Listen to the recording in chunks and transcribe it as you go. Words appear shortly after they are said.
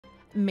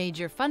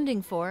Major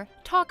funding for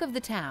Talk of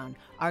the Town,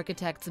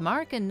 architects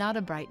Marc and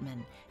Nada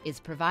Breitman, is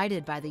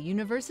provided by the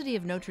University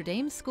of Notre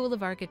Dame School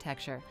of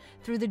Architecture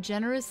through the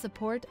generous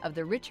support of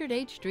the Richard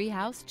H.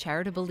 Driehaus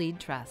Charitable Lead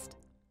Trust.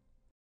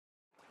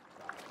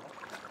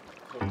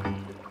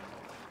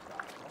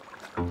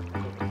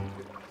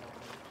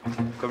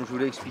 Comme je vous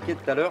l'ai expliqué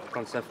tout à l'heure,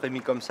 quand ça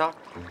frémit comme ça,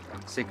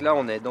 c'est que là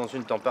on est dans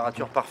une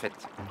température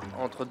parfaite,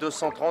 entre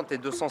 230 et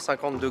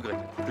 250 degrés,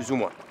 plus ou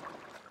moins.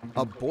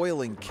 A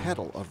boiling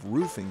kettle of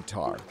roofing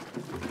tar.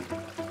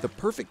 The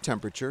perfect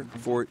temperature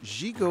for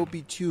gigot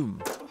bitume.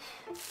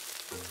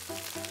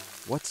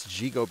 What's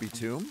gigot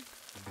bitume?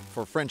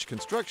 For French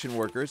construction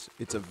workers,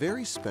 it's a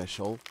very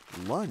special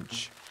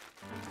lunch.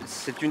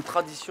 C'est une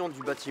tradition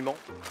du bâtiment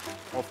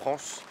en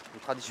France, une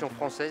tradition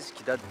française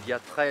qui date d'il y a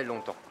très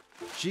longtemps.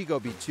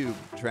 Gigot bitume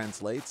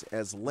translates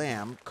as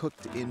lamb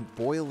cooked in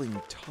boiling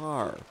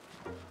tar.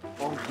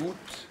 On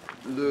goûte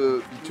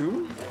le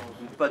bitume?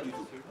 Pas du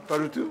tout. Pas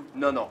du tout?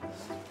 Non, non.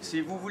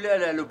 Si vous voulez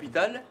aller à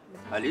l'hôpital,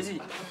 allez-y.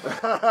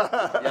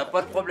 Il n'y a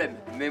pas de problème.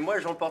 Mais moi,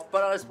 j'en porte pas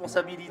la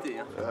responsabilité.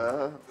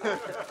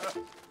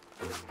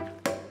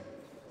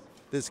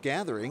 This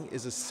gathering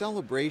is a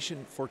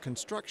celebration for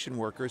construction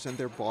workers and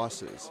their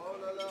bosses.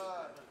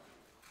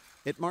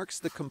 It marks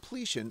the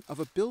completion of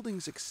a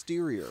building's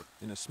exterior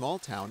in a small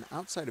town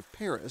outside of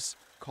Paris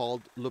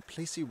called Le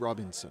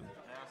Plessis-Robinson.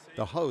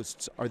 The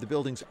hosts are the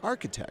building's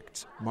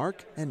architects,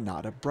 Marc and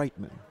Nada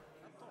Breitman.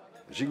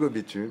 Gigot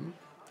bitume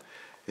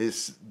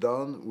is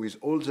done with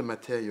all the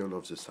material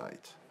of the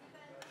site.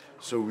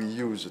 So we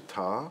use a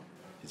tar,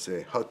 it's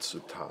a hot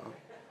tar.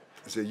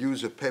 They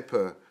use a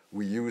paper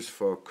we use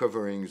for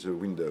covering the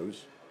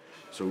windows.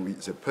 So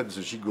they put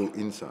the gigot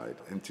inside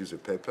into the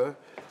paper,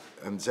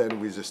 and then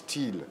with the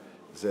steel,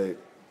 they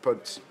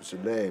put the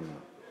lame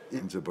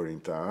in the boiling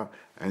tar,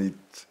 and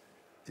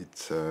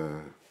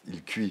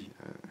il cuit,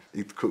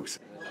 it cooks.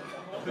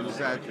 Is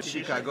that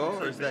Chicago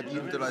or is that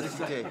Ile de la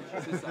Cité?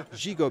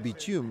 Gigot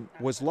bitume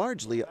was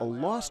largely a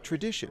lost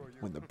tradition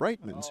when the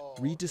Breitmans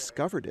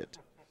rediscovered it.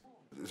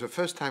 The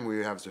first time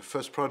we have the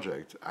first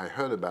project, I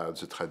heard about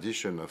the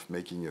tradition of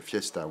making a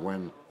fiesta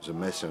when the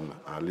masons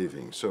are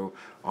leaving. So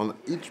on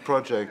each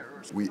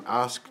project, we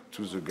ask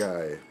to the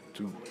guy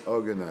to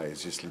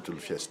organize this little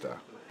fiesta.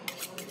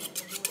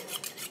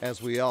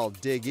 As we all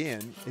dig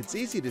in, it's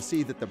easy to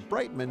see that the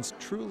Breitmans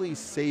truly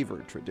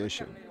savor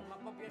tradition.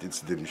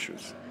 It's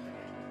delicious.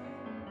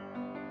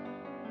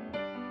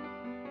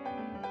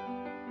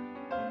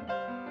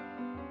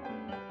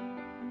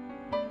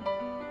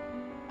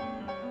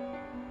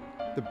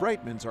 The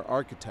Breitmans are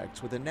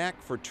architects with a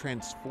knack for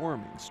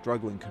transforming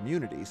struggling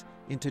communities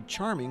into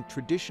charming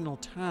traditional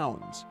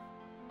towns.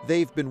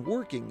 They've been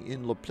working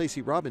in Le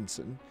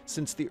Plessis-Robinson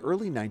since the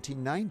early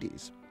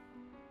 1990s.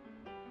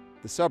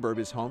 The suburb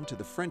is home to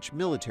the French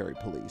military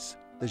police,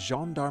 the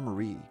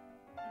gendarmerie.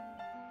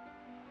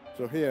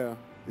 So here,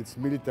 it's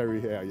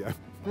military area.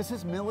 This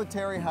is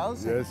military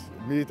housing? Yes,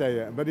 military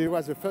area. But it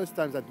was the first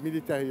time that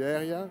military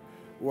area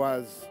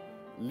was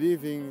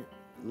living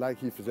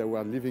like if they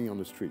were living on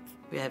the street.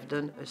 We have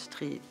done a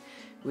street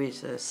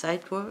with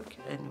sidewalk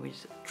and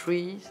with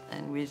trees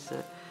and with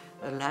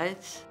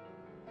lights.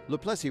 Le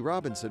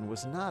Plessis-Robinson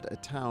was not a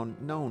town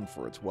known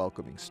for its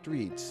welcoming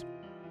streets.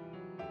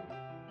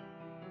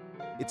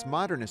 Its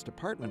modernist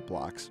apartment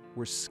blocks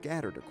were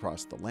scattered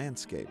across the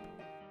landscape.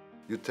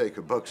 You take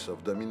a box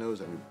of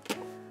dominoes and you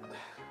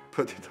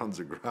put it on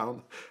the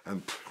ground,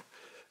 and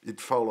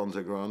it falls on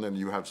the ground, and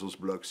you have those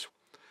blocks.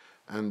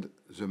 And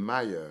the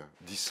mayor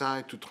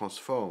decided to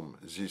transform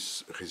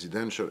this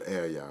residential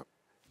area.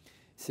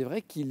 C'est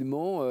vrai qu'ils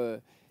m'ont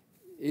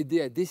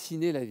aidé à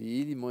dessiner la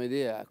ville, ils m'ont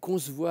aidé à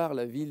concevoir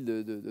la ville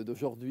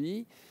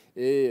d'aujourd'hui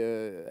et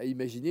à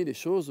imaginer les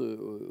choses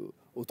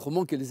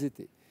autrement qu'elles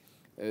étaient.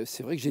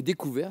 C'est vrai que j'ai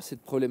découvert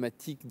cette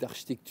problématique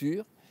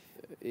d'architecture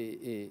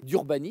et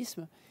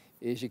d'urbanisme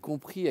et j'ai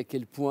compris à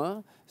quel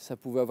point ça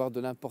pouvait avoir de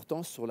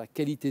l'importance sur la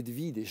qualité de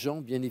vie des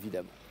gens, bien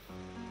évidemment.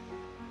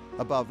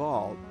 Above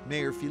all,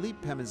 Mayor Philippe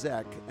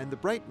Pemezec and the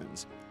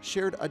Breitmans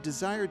shared a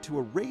desire to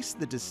erase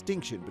the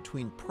distinction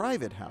between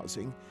private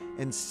housing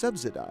and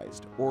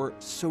subsidized or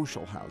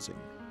social housing.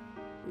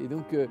 Et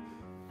donc,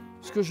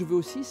 ce que je veux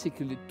aussi, c'est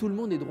que tout le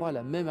monde ait droit à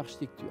la même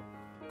architecture,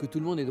 que tout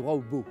le monde ait droit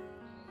au beau.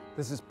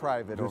 This is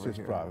private This is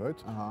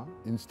private.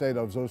 Instead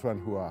of those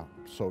ones who are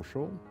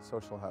social.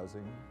 Social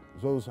housing.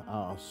 Those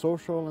are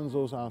social and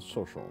those are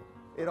social.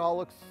 It all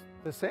looks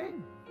the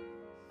same.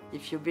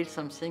 If you build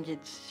something,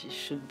 it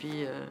should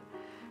be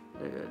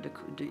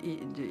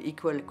the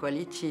equal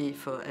quality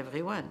for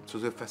everyone. So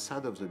the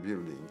facade of the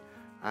building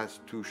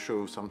has to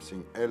show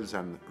something else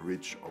than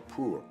rich or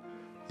poor.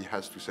 It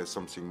has to say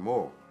something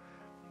more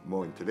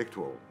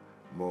intellectual,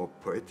 more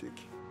poetic.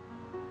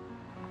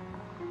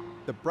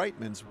 The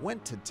Breitmans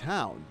went to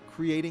town,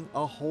 creating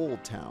a whole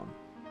town.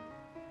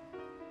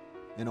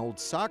 An old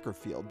soccer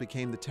field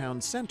became the town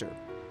center.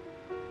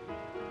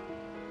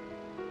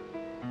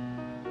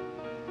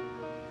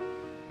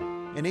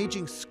 An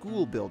aging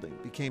school building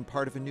became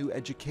part of a new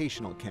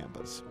educational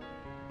campus.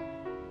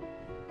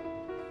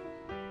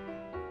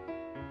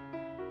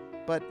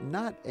 but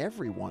not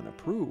everyone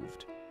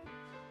approved.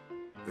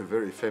 A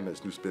very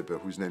famous newspaper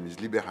whose name is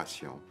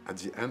Libération, at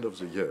the end of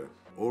the year,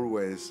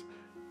 always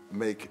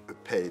make a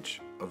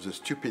page of the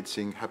stupid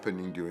thing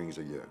happening during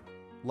the year.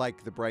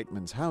 Like the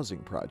Breitmans housing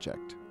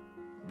project.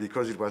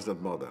 Because it was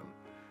not modern.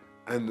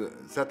 And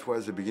that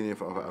was the beginning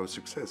of our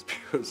success,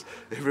 because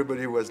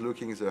everybody was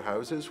looking at the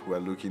houses, who were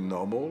looking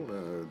normal,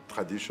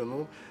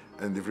 traditional,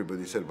 and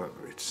everybody said, well,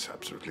 it's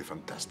absolutely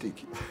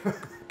fantastic.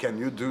 Can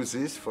you do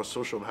this for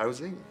social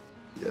housing?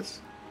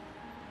 Yes.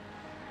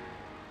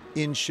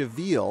 In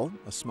Cheneville,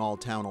 a small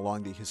town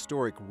along the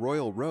historic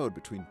Royal Road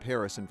between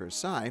Paris and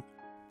Versailles,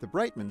 the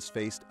Breitmans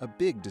faced a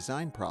big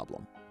design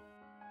problem.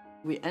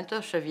 We enter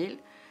Cheneville,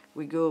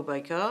 we go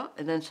by car,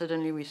 and then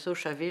suddenly we saw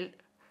Cheneville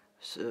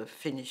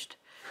finished.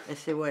 I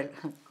say, well,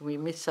 we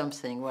missed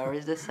something. Where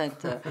is the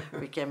center?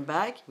 We came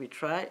back, we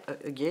try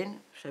again,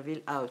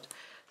 Cheneville out.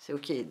 So,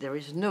 okay, there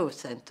is no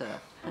center.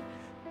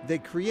 They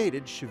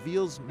created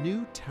Cheneville's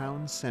new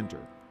town center,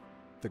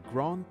 the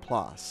Grand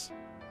Place.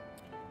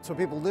 So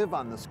people live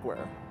on the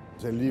square.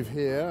 They live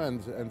here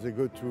and they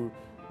go to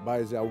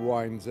buy their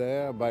wine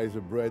there, buy the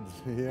bread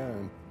here,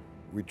 and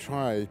we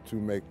try to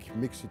make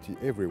mixity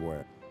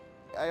everywhere.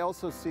 I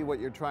also see what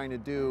you're trying to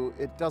do.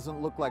 It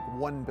doesn't look like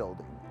one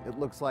building. It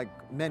looks like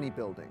many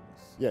buildings.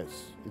 Yes,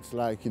 it's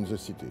like in the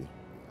city.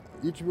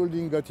 Each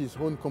building got its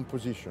own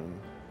composition,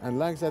 and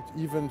like that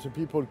even the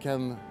people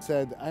can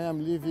say, I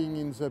am living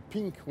in the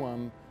pink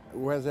one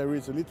where there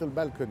is a little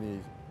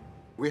balcony.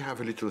 We have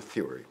a little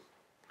theory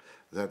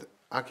that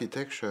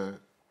architecture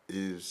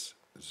is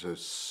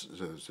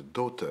the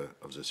daughter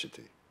of the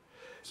city.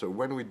 So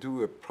when we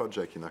do a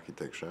project in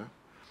architecture,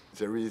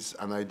 there is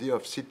an idea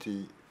of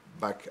city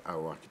back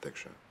our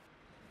architecture.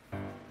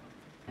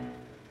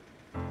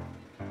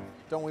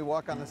 Don't we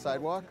walk on the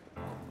sidewalk?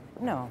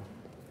 No,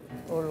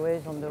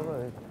 always on the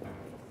road.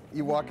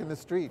 You walk in the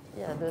street.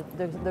 Yeah,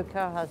 the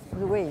car has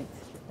to wait.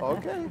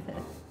 Okay.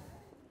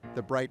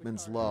 The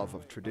Breitmans' love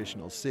of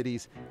traditional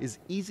cities is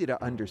easy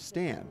to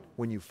understand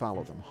when you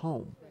follow them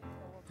home.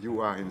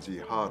 You are in the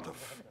heart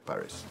of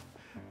Paris.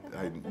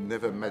 I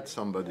never met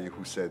somebody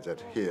who said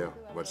that here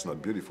was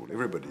not beautiful.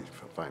 Everybody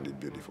find it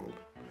beautiful.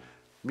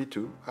 Me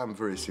too. I'm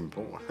very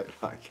simple.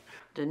 I like.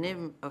 The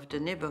name of the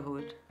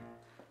neighborhood,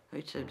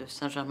 it's the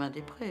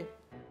Saint-Germain-des-Prés.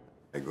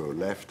 I go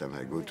left and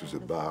I go to the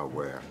bar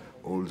where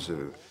all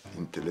the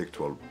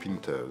intellectual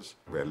painters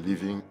were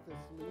living.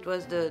 It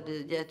was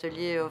the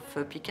atelier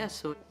of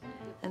Picasso.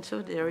 And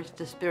so there is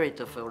the spirit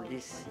of all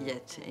this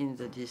yet in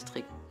the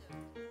district.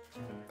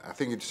 I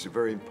think it's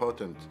very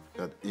important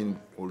that in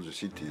all the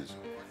cities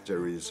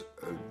there is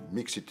a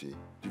mixity,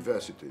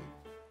 diversity.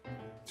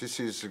 This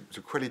is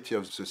the quality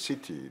of the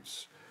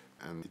cities,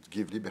 and it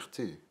gives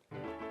liberty,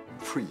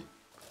 free.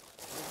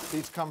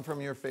 These come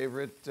from your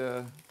favorite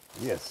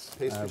Yes.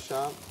 pastry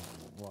shop?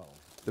 Wow.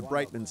 The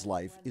Breitmans'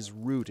 life is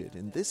rooted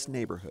in this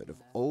neighborhood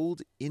of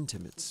old,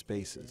 intimate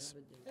spaces.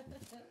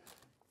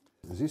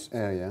 This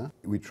area,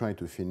 we try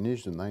to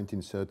finish the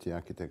 1930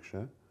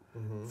 architecture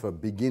for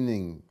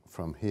beginning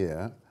from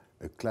here,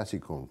 a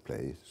classical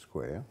place,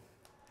 square.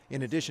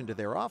 In addition to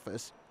their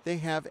office, they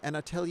have an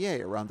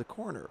atelier around the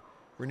corner,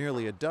 where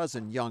nearly a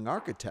dozen young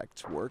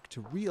architects work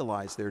to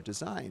realize their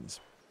designs.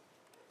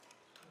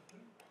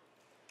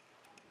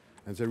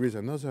 And there is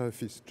another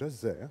office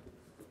just there,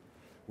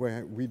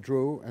 where we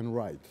draw and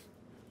write,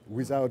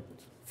 without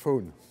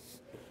phone.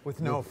 With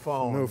no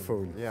phone. No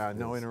phone. Yeah,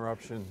 no Yes.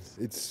 interruptions.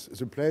 It's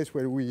the place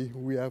where we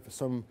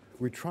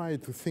try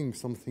to think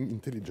something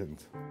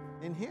intelligent.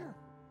 In here,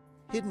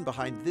 hidden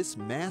behind this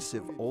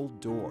massive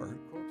old door,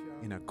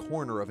 in a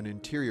corner of an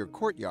interior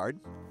courtyard,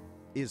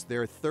 is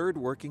their third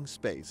working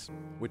space,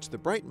 which the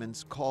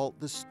Breitmans call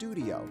the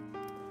studio.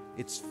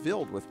 It's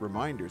filled with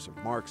reminders of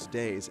Marc's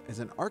days as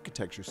an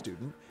architecture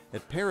student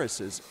at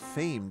Paris's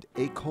famed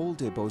École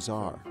des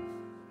Beaux-Arts.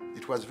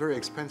 It was very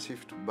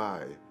expensive to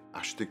buy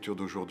Architecture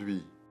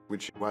d'aujourd'hui,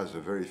 which was a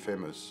very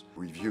famous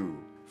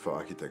review for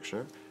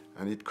architecture,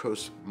 and it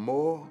cost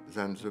more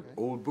than the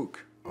old book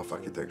of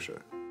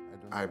architecture.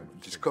 I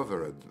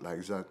discovered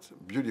like that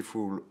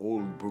beautiful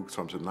old books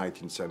from the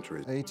 19th century.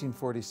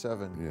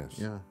 1847. Yes.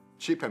 Yeah.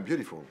 Cheap and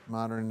beautiful.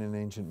 Modern and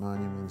ancient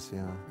monuments,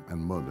 yeah.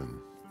 And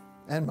modern.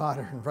 And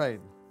modern, right.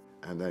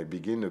 And I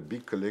begin a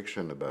big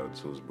collection about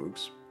those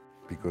books.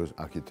 Because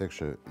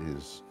architecture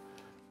is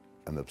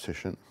an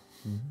obsession.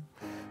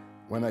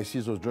 When I see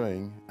those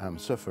drawings, I'm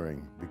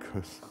suffering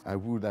because I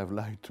would have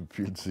liked to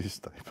build this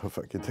type of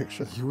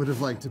architecture. You would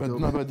have liked to But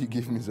build nobody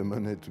gave me the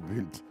money to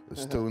build a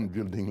stone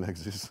building like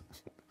this.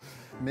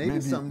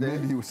 Maybe someday.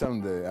 Maybe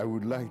someday I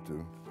would like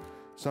to.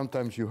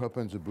 Sometimes you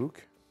open the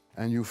book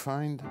and you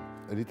find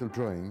a little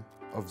drawing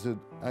of the,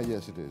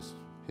 yes it is,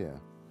 here.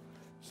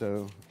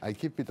 So I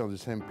keep it on the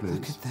same place.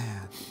 Look at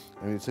that.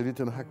 And it's a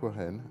little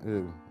aquarelle,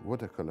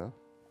 watercolor,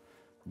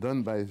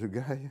 done by the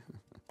guy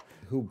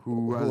who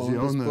was owned the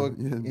this owner. book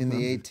Yeah, in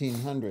the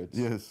 1800s.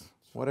 Yes.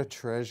 What a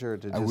treasure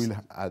to I just... will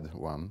add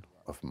one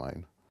of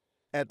mine.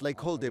 At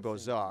l'École des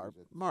Beaux-Arts,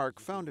 Marc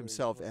found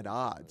himself at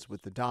odds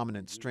with the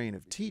dominant strain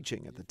of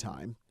teaching at the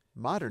time,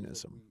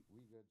 modernism.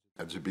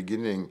 At the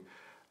beginning,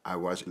 I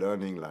was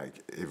learning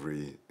like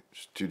every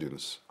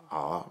students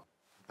are.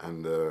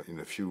 And in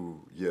a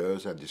few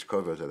years, I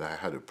discovered that I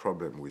had a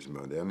problem with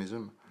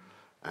modernism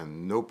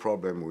and no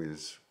problem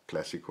with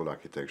classical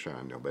architecture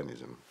and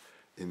urbanism.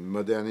 In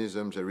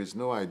modernism, there is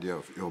no idea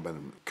of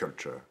urban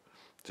culture.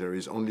 There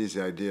is only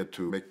the idea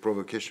to make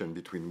provocation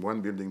between one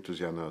building to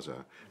the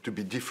another, to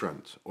be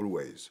different,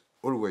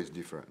 always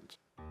different.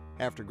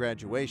 After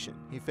graduation,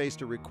 he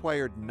faced a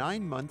required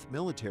 9-month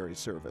military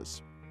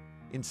service.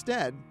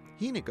 Instead,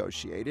 he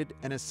negotiated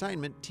an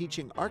assignment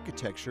teaching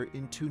architecture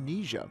in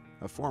Tunisia,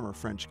 a former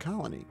French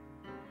colony.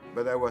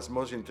 But I was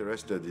most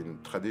interested in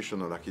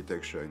traditional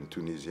architecture in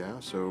Tunisia,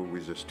 so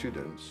with the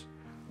students,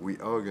 we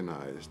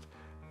organized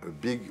a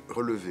big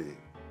relevé.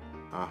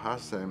 I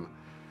asked them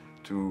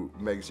to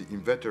make the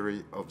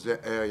inventory of their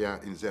area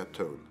in their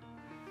town.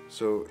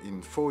 So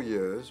in 4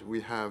 years,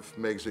 we have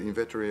made the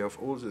inventory of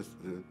all the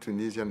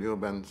Tunisian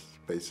urban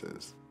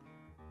spaces.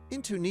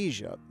 In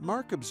Tunisia,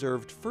 Marc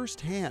observed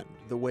firsthand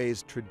the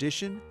ways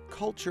tradition,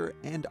 culture,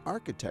 and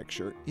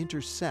architecture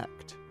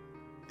intersect.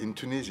 In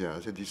Tunisia,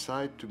 they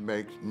decide to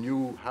make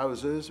new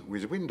houses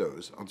with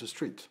windows on the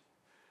street.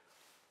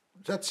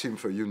 That seemed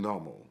for you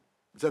normal.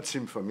 That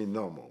seemed for me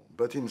normal.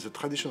 But in the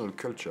traditional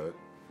culture,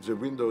 the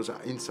windows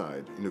are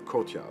inside in a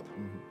courtyard.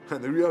 Mm-hmm.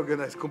 And they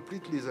reorganized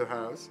completely the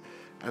house,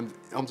 and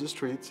on the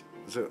street,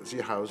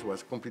 the house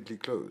was completely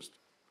closed.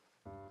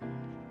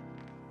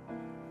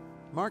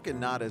 Marc and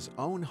Nada's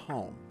own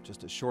home,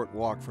 just a short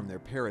walk from their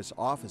Paris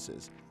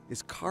offices,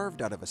 is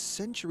carved out of a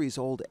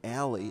centuries-old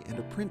alley and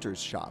a printer's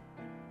shop,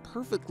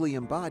 perfectly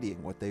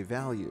embodying what they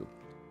value.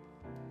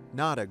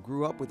 Nada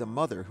grew up with a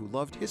mother who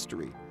loved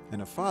history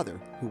and a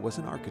father who was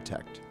an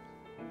architect.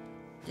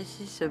 This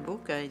is a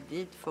book I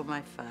did for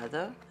my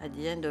father at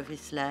the end of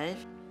his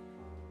life.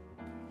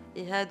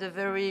 He had a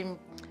very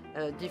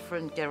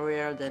different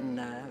career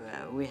than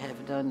we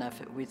have done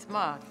with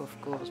Marc, of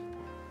course.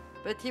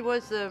 But he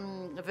was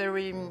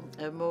very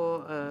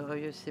more, how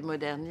you say,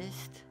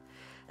 modernist,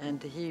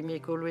 and he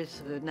make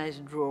always nice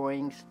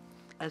drawings.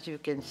 As you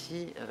can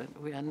see,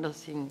 we have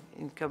nothing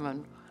in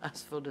common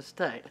as for the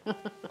style.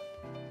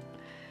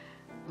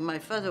 My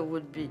father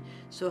would be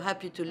so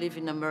happy to live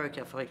in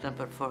America, for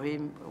example. For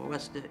him,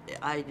 was the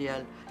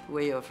ideal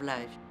way of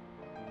life.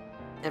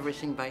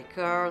 Everything by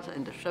cars,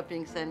 and the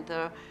shopping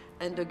center,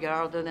 and the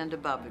garden, and the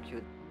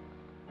barbecue.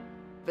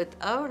 But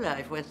our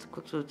life was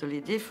totally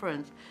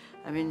different.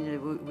 I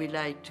mean, we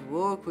like to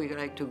walk, we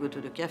like to go to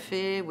the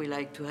cafe, we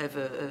like to have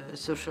a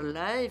social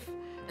life,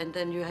 and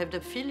then you have the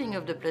feeling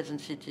of the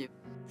pleasant city.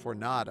 For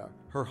Nada,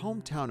 her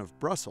hometown of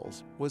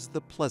Brussels was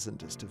the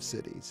pleasantest of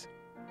cities.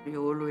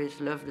 You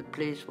always love the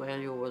place where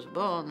you was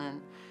born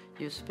and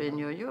you spend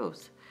your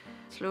youth.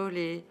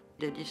 Slowly,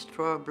 they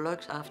destroy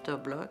blocks after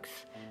blocks,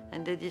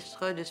 and they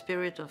destroy the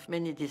spirit of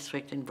many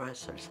districts in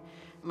Brussels.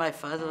 My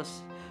father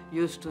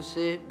used to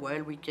say,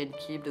 well, we can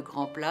keep the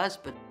Grand Place,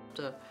 but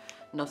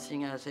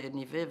nothing has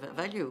any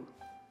value.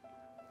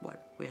 Well,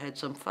 we had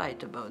some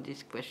fight about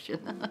this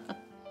question.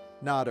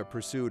 Nada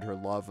pursued her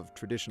love of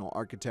traditional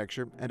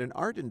architecture at an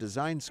art and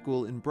design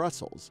school in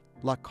Brussels,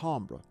 La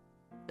Cambre.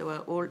 They were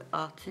all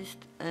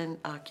artists and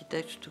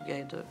architects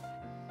together.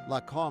 La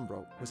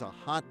Cambre was a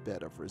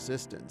hotbed of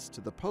resistance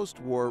to the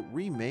post-war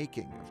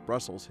remaking of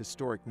Brussels'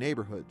 historic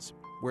neighborhoods,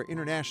 where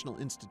international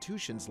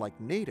institutions like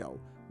NATO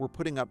were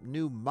putting up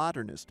new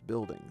modernist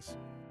buildings.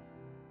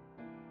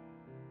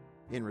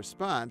 In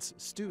response,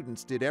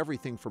 students did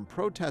everything from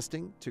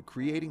protesting to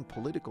creating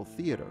political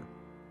theater.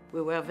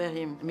 We were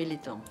very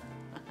militant.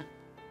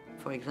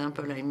 For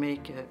example, I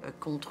make a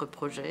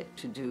contre-project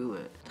to do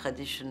a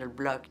traditional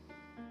block.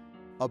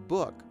 A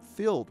book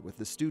filled with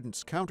the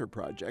students'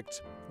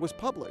 counter-projects was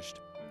published,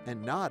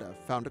 and Nada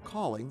found a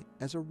calling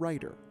as a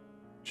writer.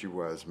 She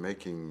was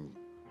making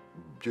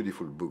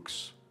beautiful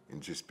books in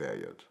this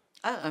period.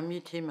 I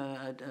met him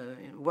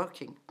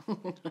working.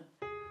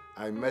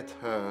 I met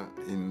her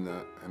in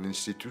an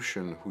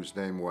institution whose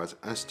name was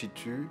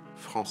Institut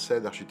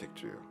Français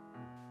d'Architecture.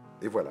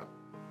 Et voilà.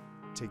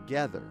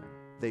 Together,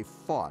 they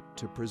fought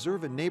to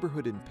preserve a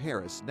neighborhood in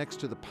Paris next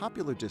to the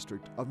popular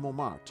district of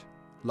Montmartre,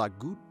 La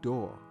Goutte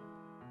d'Or.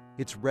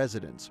 Its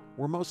residents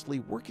were mostly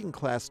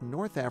working-class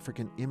North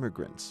African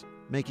immigrants,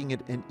 making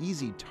it an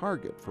easy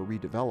target for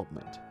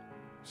redevelopment.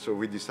 So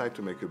we decided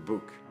to make a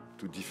book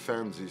to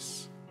defend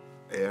this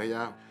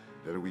area,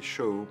 that we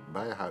show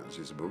by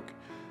this book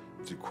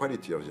the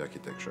quality of the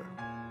architecture.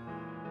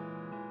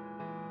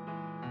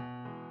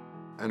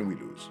 And we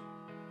lose.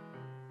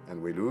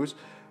 And we lose,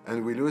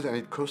 and we lose, and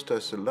it cost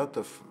us a lot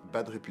of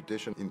bad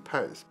reputation in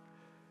Paris.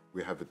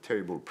 We have a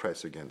terrible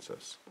press against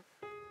us.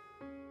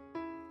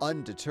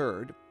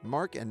 Undeterred,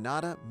 Marc and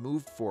Nada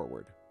moved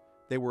forward.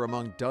 They were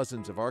among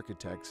dozens of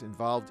architects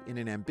involved in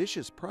an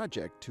ambitious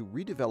project to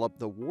redevelop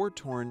the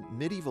war-torn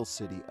medieval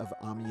city of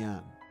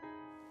Amiens.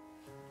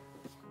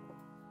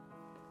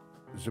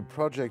 The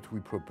project we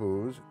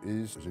propose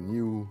is the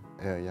new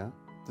area.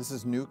 This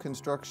is new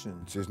construction.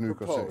 It is new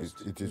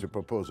construction. It is a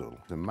proposal.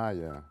 The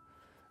mayor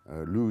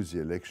lose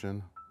the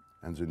election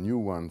And the new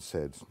one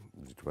said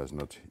it was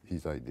not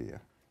his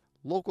idea.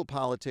 Local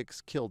politics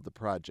killed the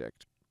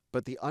project,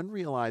 but the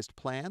unrealized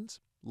plans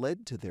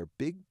led to their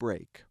big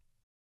break.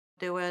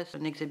 There was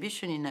an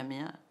exhibition in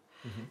Amiens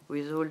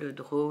with all the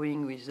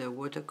drawing, with the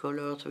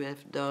watercolors we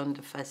have done,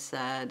 the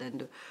facade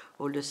and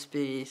all the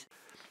space.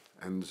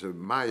 And the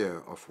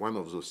mayor of one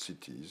of those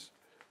cities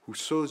who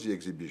saw the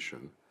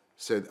exhibition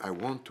said, I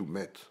want to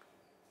meet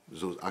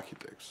those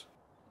architects.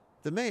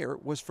 The mayor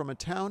was from a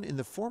town in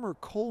the former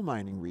coal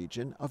mining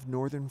region of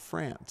northern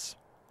France.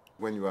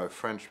 When you are a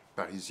French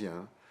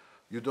Parisien,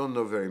 you don't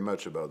know very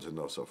much about the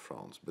north of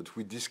France, but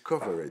we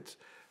discover it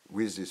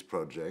with this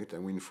project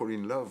and we fall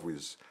in love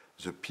with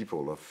the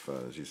people of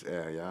this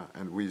area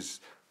and with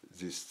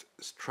this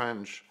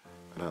strange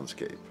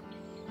landscape.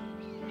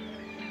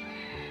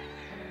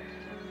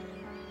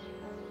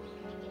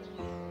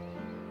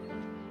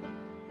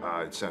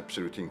 It's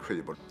absolutely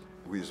incredible.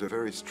 With a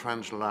very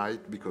strange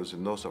light, because the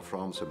north of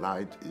France, the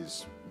light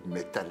is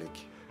metallic,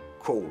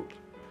 cold,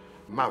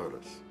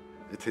 marvelous.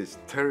 It is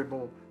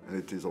terrible and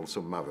it is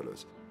also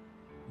marvelous.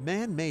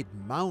 Man-made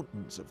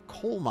mountains of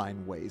coal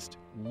mine waste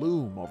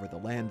loom over the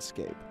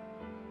landscape.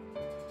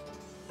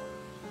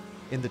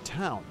 In the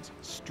towns,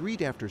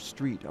 street after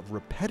street of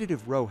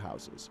repetitive row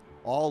houses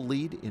all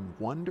lead in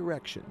one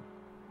direction,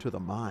 to the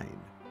mine.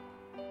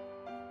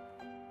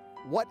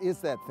 What is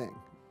that thing?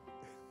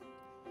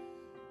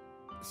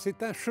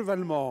 C'est un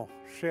chevalement,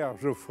 cher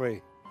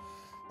Geoffrey.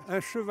 Un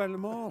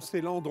chevalement,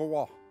 c'est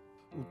l'endroit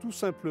où tout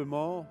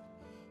simplement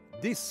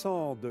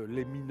descendent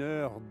les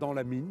mineurs dans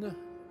la mine.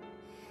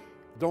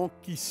 Donc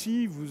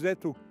ici, vous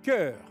êtes au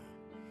cœur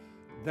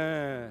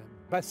d'un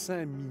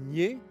bassin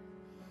minier,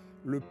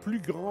 le plus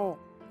grand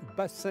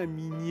bassin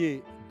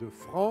minier de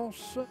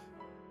France.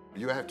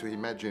 You have to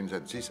imagine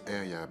that this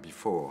area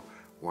before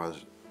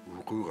was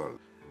rural,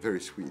 very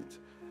sweet.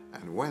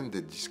 And when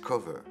they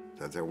discovered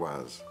that there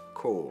was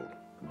coal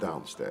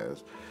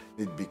downstairs,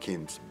 it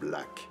became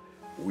black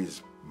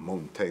with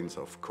mountains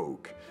of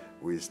coke,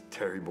 with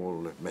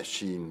terrible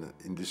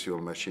industrial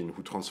machine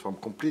who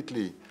transformed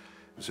completely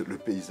le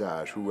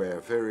paysage, who were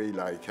very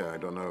like, I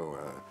don't know,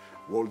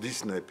 Walt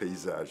Disney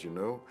paysage, you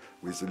know,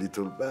 with a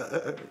little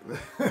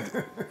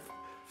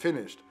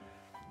finished,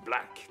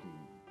 black,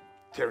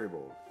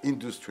 terrible,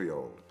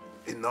 industrial,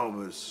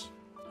 enormous.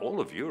 All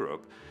of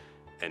Europe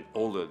and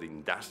all of the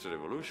Industrial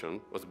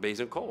Revolution was based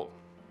on coal.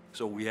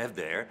 So we have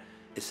there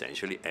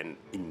essentially an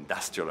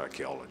industrial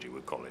archaeology,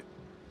 we call it.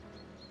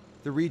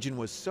 The region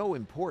was so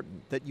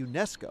important that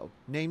UNESCO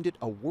named it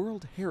a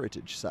World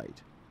Heritage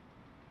Site.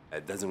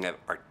 It doesn't have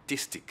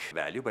artistic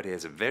value, but it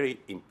has a very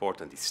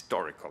important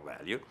historical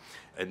value,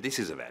 and this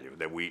is a value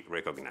that we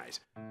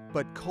recognize.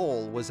 But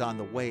coal was on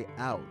the way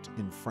out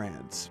in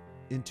France.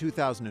 In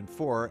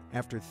 2004,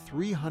 after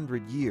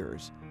 300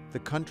 years, the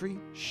country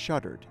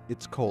shuttered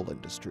its coal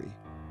industry.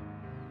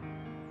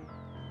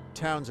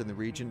 Towns in the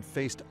region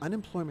faced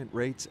unemployment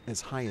rates as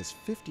high as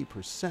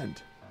 50%.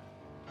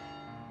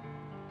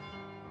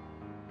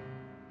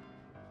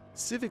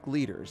 Civic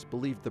leaders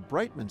believed the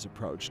Breitmans'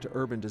 approach to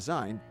urban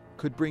design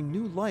could bring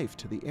new life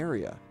to the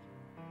area.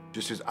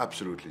 This is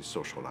absolutely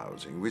social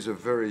housing with a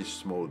very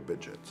small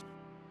budget.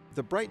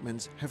 The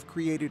Breitmans have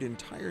created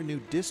entire new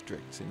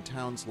districts in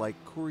towns like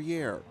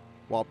Courrières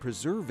while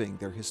preserving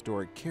their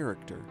historic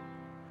character.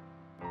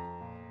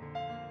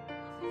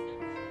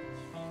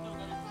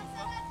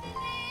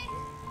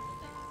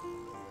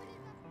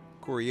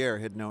 Courrières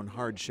had known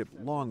hardship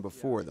long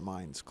before the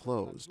mines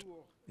closed.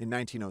 In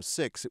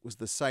 1906, it was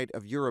the site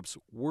of Europe's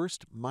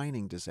worst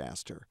mining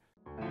disaster,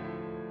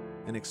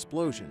 an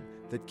explosion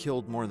that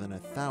killed more than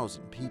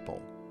 1,000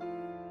 people.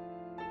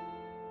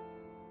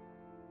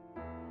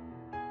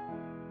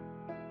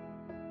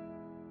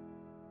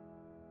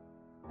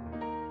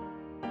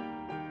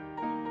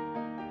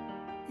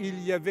 Il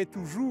y avait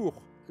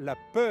toujours la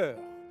peur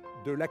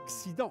de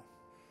l'accident.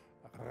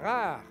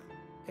 Rares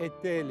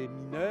étaient les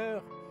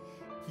mineurs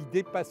qui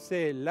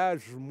dépassaient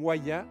l'âge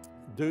moyen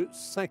de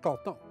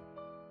 50 ans.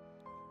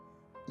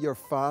 Your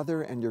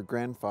father and your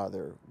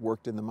grandfather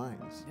worked in the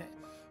mines.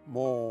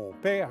 Mon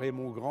père et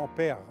mon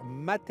grand-père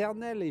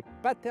maternel et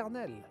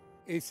paternel.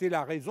 Et c'est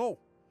la raison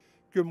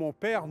que mon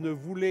père ne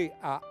voulait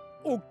à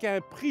aucun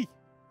prix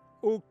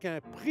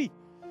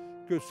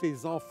que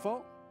ses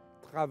enfants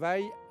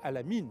travaillent à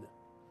la mine.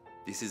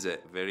 This is a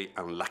very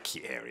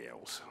unlucky area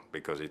also,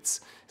 because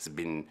it's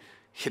been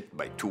hit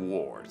by 2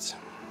 wars.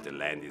 The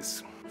land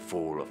is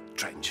full of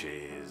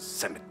trenches,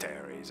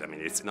 cemeteries. I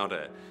mean, it's not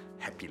a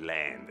happy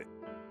land.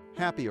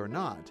 Happy or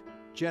not,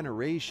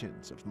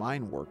 generations of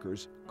mine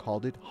workers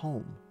called it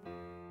home.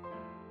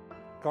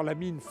 Quand la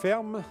mine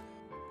ferme,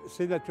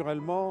 c'est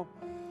naturellement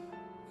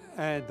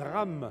un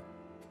drame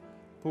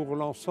pour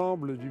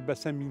l'ensemble du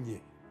bassin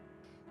minier.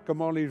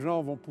 Comment les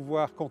gens vont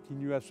pouvoir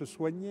continuer à se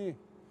soigner?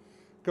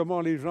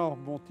 Comment les gens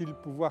vont-ils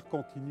pouvoir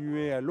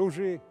continuer à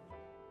loger?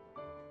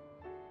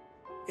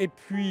 Et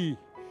puis,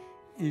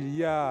 il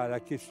y a la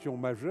question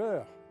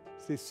majeure,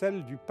 c'est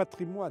celle du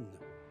patrimoine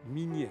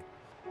minier.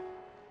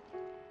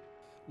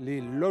 Les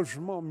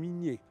logements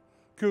miniers,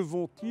 que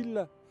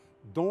vont-ils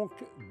donc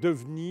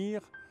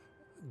devenir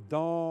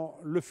dans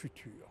le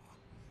futur.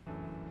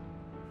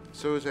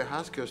 So they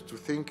ask us to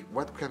think,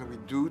 what can we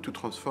do to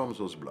transform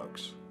those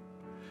blocks?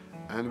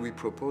 And we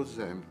propose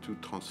them to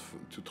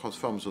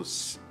transform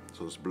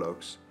those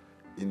blocks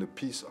in a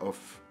piece of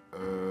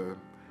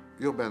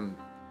urban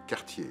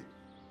quartier.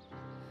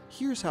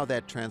 Here's how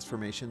that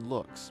transformation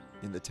looks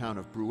in the town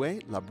of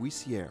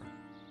Brouet-la-Buissière.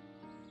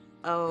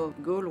 Our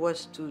goal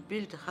was to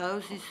build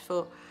houses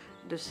for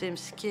the same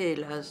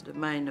scale as the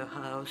minor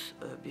house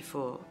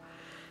before,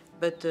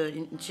 but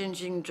in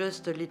changing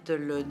just a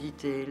little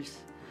details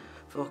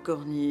for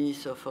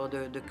cornice or for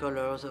the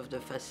colors of the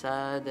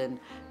facade, and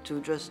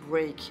to just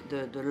break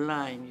the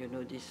line, you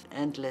know, this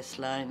endless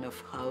line of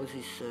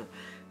houses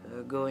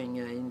going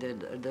in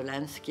the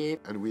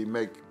landscape. And we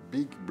make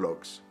big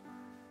blocks,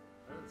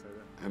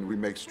 and we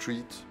make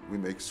streets, we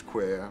make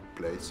square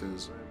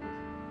places.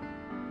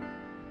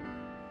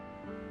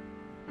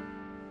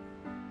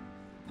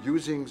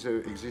 Using the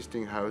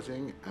existing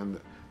housing and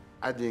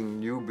adding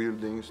new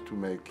buildings to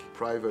make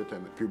private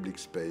and public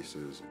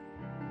spaces.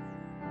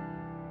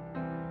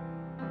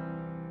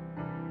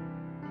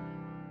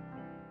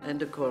 And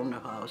the corner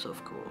house,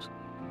 of course.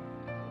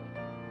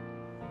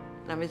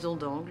 La maison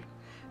d'angle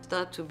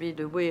started to be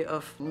the way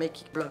of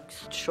making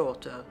blocks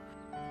shorter.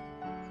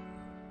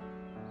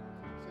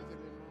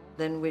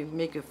 Then we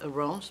make a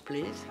round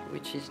place,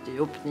 which is the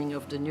opening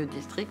of the new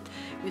district,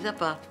 with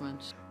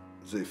apartments.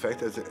 The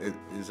effect is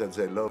that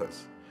they love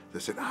us. They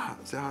said,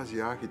 they are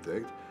the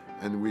architect,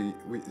 and we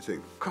say,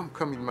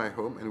 come in my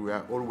home, and we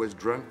are always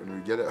drunk when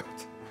we get out,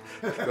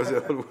 because they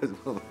always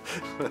want.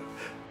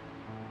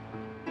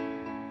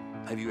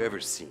 Have you ever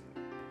seen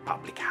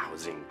public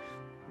housing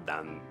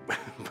done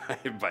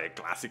by a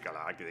classical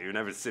architect? You've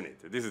never seen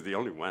it. This is the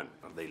only one.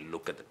 They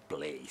look at the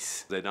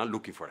place. They're not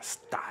looking for a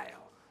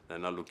style. They're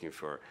not looking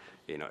for,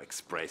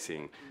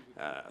 expressing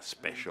a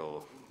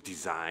special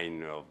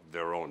design of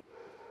their own.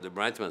 The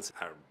Breitmans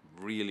are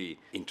really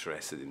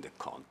interested in the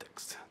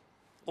context.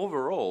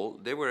 Overall,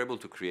 they were able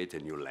to create a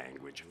new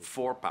language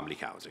for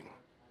public housing.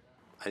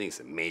 I think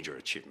it's a major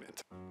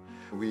achievement.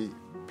 We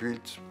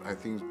built, I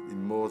think,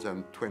 in more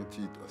than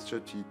 20 or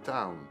 30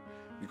 towns,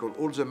 because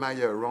all the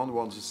maya around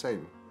want the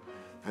same.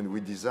 And we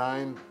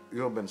design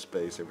urban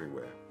space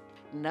everywhere.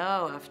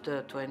 Now,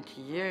 after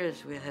 20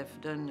 years, we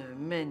have done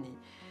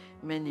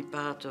many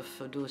parts of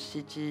those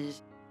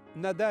cities.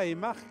 Nada et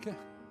Marc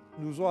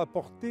nous ont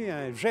apporté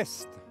un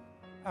geste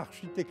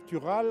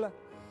architectural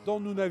dont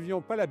nous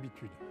n'avions pas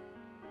l'habitude.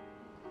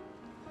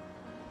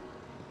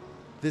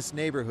 This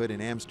neighborhood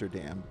in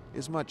Amsterdam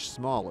is much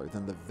smaller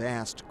than the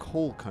vast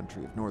coal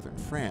country of northern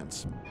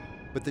France,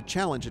 but the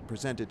challenge it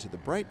presented to the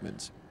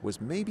Breitmans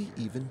was maybe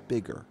even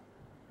bigger.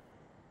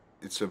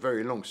 It's a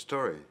very long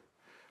story,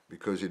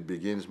 because it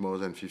begins more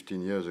than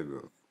 15 years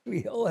ago.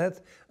 We all had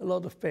a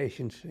lot of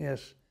patience,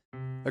 yes.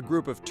 A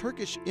group of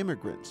Turkish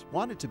immigrants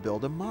wanted to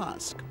build a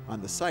mosque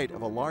on the site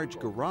of a large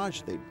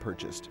garage they'd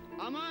purchased.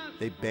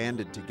 They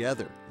banded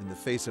together in the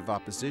face of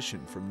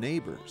opposition from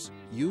neighbors,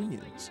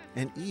 unions,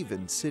 and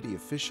even city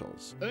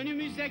officials.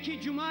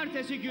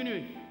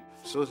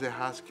 So they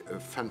asked a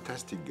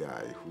fantastic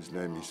guy whose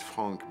name is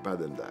Frank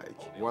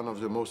Badendijk, one of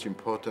the most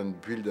important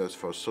builders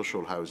for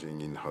social housing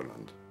in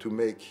Holland, to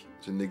make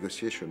the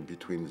negotiation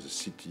between the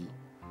city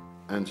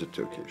and the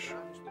Turkish.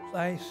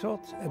 I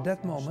thought at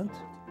that moment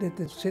that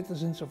the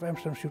citizens of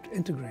Amsterdam should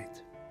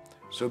integrate.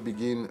 So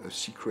began a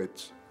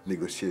secret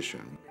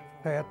negotiation.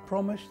 I had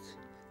promised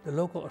the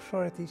local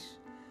authorities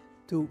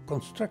to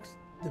construct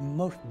the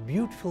most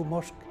beautiful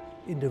mosque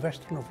in the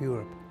western of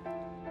Europe.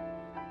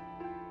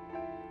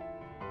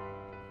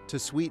 To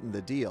sweeten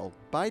the deal,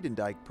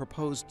 Badendijk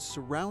proposed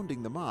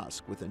surrounding the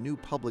mosque with a new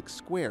public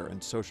square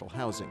and social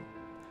housing,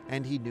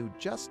 and he knew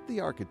just the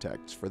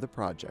architects for the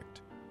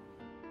project.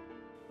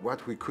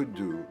 What we could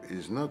do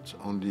is not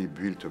only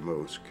build a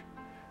mosque,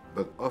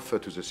 but offer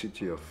to the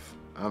city of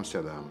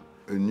Amsterdam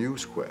a new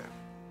square.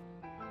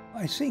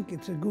 I think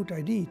it's a good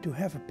idea to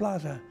have a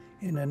plaza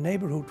in a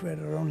neighborhood where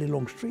there are only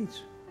long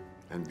streets.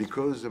 And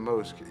because the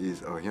mosque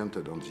is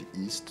oriented on the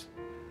east,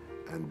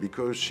 and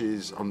because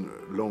she's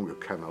along a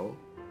canal,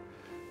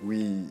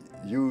 we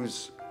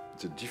use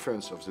the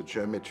difference of the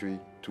geometry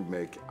to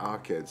make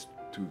arcades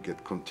to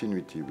get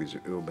continuity with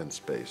the urban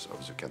space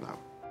of the canal.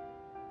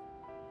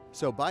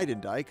 So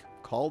Badendijk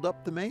called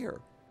up the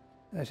mayor.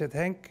 I said,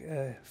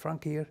 Henk,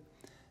 Frank here,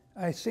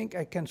 I think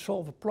I can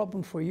solve a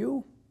problem for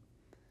you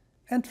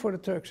and for the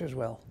Turks as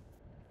well.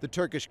 The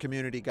Turkish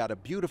community got a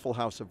beautiful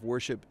house of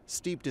worship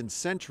steeped in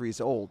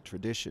centuries-old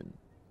tradition.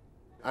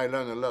 I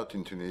learned a lot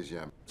in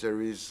Tunisia.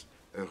 There is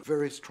a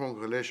very strong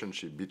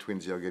relationship between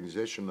the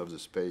organization of the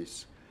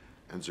space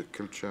and the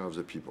culture of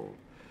the people.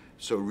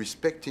 So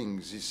respecting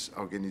this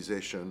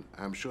organization,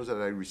 I'm sure that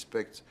I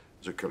respect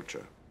the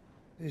culture.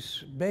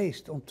 It's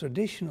based on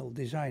traditional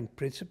design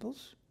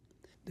principles.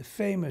 The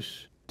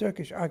famous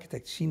Turkish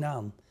architect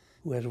Sinan,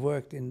 who has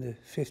worked in the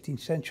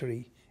 15th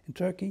century in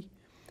Turkey,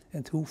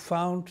 and who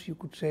found, you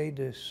could say,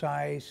 the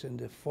size and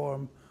the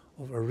form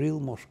of a real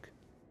mosque.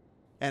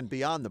 And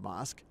beyond the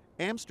mosque,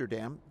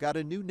 Amsterdam got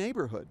a new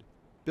neighborhood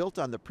built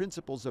on the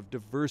principles of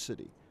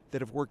diversity that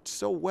have worked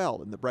so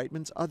well in the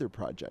Breitmans' other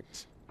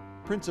projects.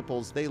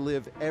 Principles they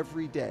live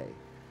every day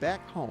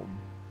back home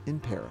in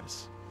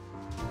Paris.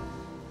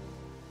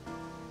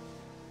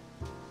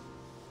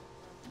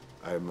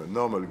 I'm a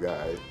normal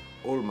guy.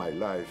 All my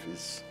life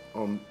is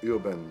on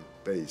urban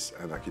space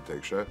and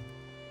architecture.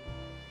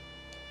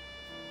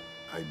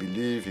 I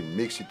believe in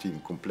mixity, in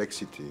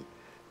complexity,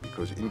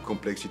 because in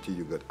complexity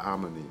you got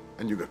harmony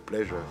and you got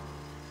pleasure.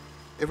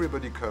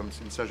 Everybody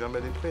comes in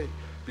Saint-Germain-des-Prés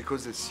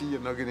because they see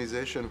an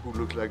organization who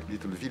looks like a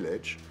little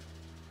village,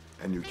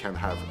 and you can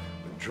have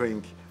a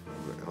drink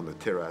on the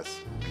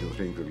terrace, you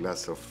drink a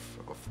glass of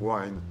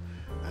wine,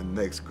 and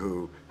next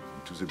go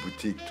to the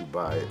boutique to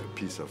buy a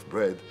piece of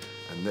bread,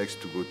 and next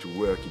to go to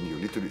work in your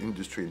little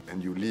industry,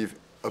 and you live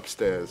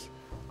upstairs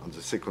on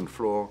the second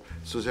floor.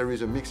 So there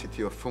is a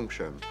mixity of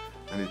function,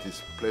 and it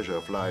is pleasure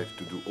of life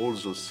to do all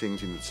those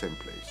things in the same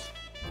place.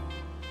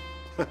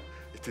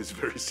 It is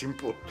very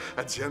simple.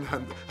 At the end, I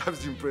have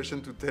the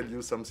impression to tell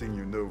you something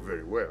you know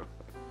very well.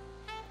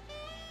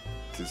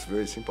 It is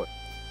very simple.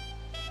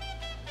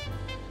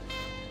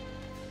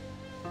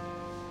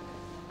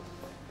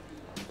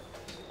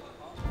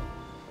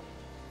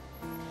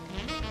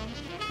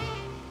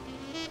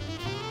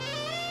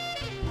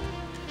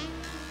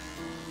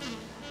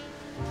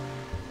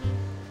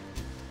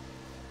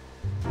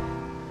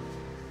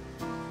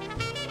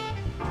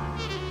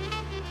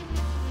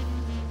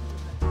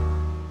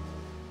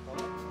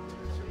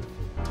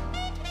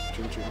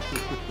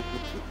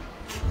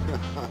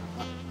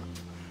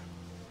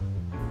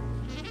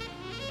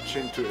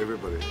 Chin to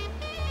everybody.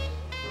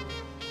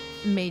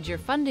 Major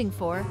funding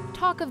for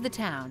Talk of the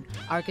Town,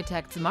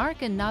 architects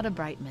Marc and Nada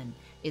Breitman,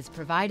 is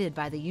provided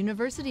by the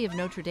University of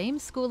Notre Dame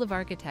School of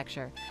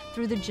Architecture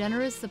through the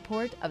generous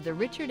support of the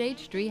Richard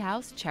H.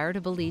 Driehaus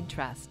Charitable Lead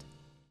Trust.